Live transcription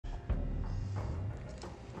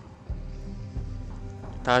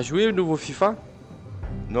T'as joué au nouveau FIFA?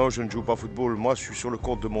 Non, je ne joue pas au football. Moi, je suis sur le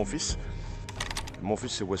compte de mon fils. Mon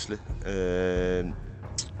fils, c'est Wesley. De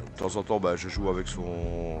temps en temps, bah, je joue avec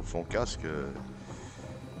son casque.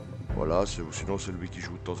 Voilà, sinon, c'est lui qui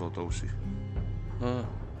joue de temps en temps aussi. Ah.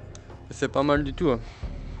 C'est pas mal du tout. Hein.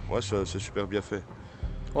 Ouais, c'est super bien fait.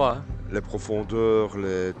 Ouais. Les profondeurs,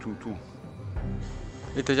 tout.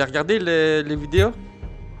 Et t'as déjà regardé les vidéos?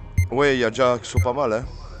 Ouais, il y a déjà qui sont pas mal, hein.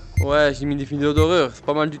 Ouais, j'ai mis des vidéos d'horreur, c'est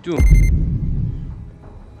pas mal du tout.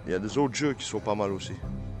 Il y a des autres jeux qui sont pas mal aussi.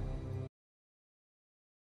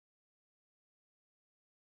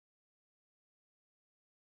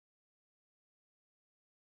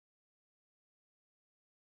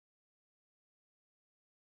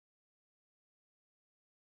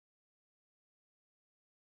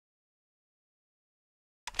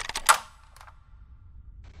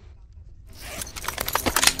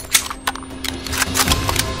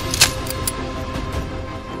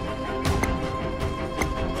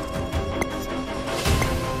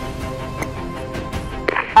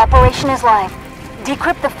 Operation is live.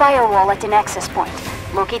 Decrypt the firewall at an access point.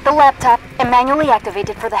 Locate the laptop and manually activate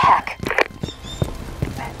it for the hack.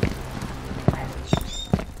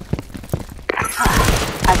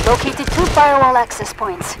 I've located 2 firewall access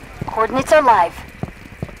points. Coordinates are live.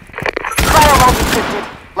 Firewall decrypted.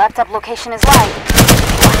 Laptop location is live.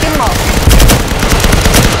 Lock and load.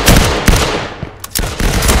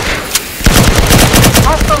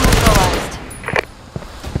 Hostile neutralized.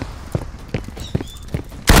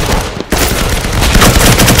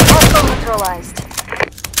 Hostile neutralized.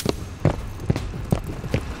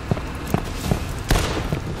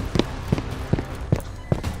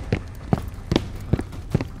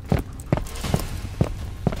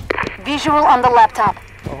 Visual on the laptop.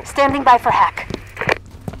 Standing by for hack.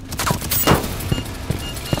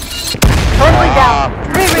 Totally down.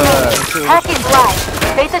 3 remaining. Hack is live.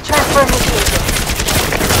 Data transfer initiated.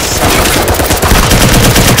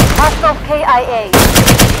 Hostile KIA.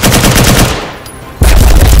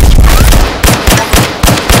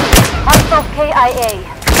 Hostile KIA.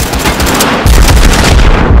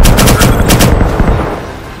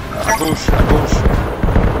 À gauche, à gauche.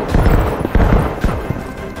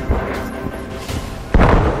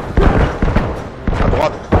 À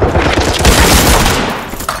droite.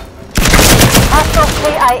 Hostile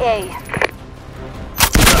KIA.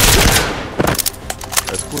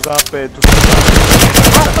 Scusate, tutto.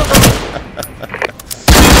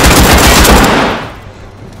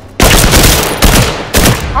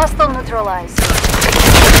 Hostile neutralized.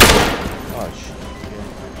 Ah, shit.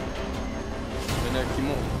 Il y en a qui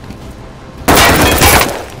montent.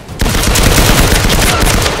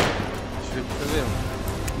 Je vais te crever.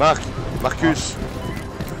 Hein. Marcus.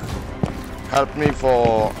 Help me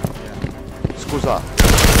for... Scusa.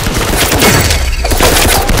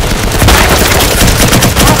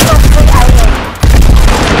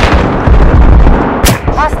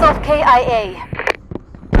 Hostile KIA.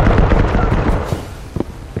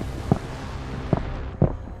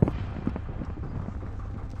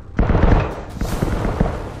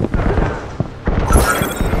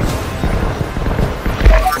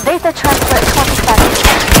 Data transfer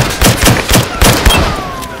 25%.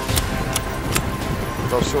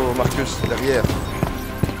 Attention, Marcus, derrière.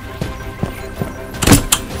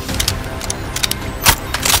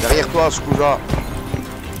 Derrière toi, scusa.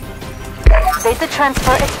 Data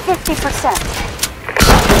transfer is 50%.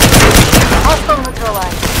 Hostile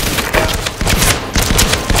neutralized.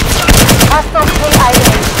 Hostile KIA.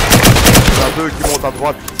 Il y en a 2 qui montent à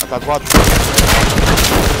droite, à ta droite.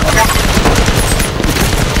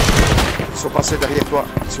 Ils sont passés derrière toi,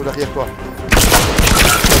 ils sont derrière toi.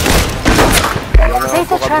 Il y en a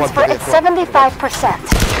Data encore à droite transfer derrière is toi. 75%.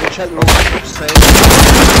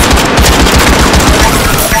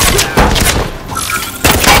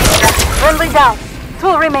 Friendly down.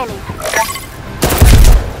 2 remaining.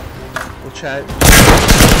 Watch out.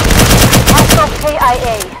 Hostile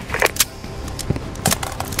KIA.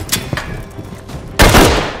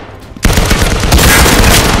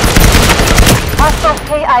 Hostile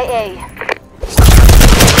KIA.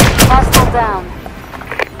 Hostile down.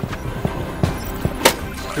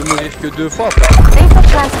 Je peux mourir que 2 fois après. Data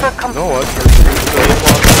transfer complete. Non, ouais, c'est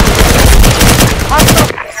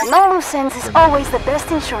Hostile. No loose ends is always the best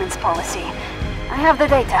insurance policy. I have the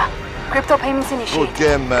data. Crypto payments good initiated.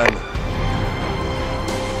 game, man.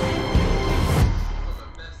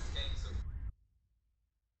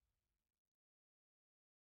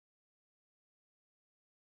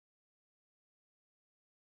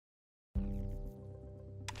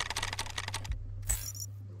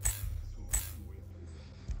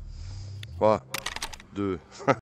 Quoi 2.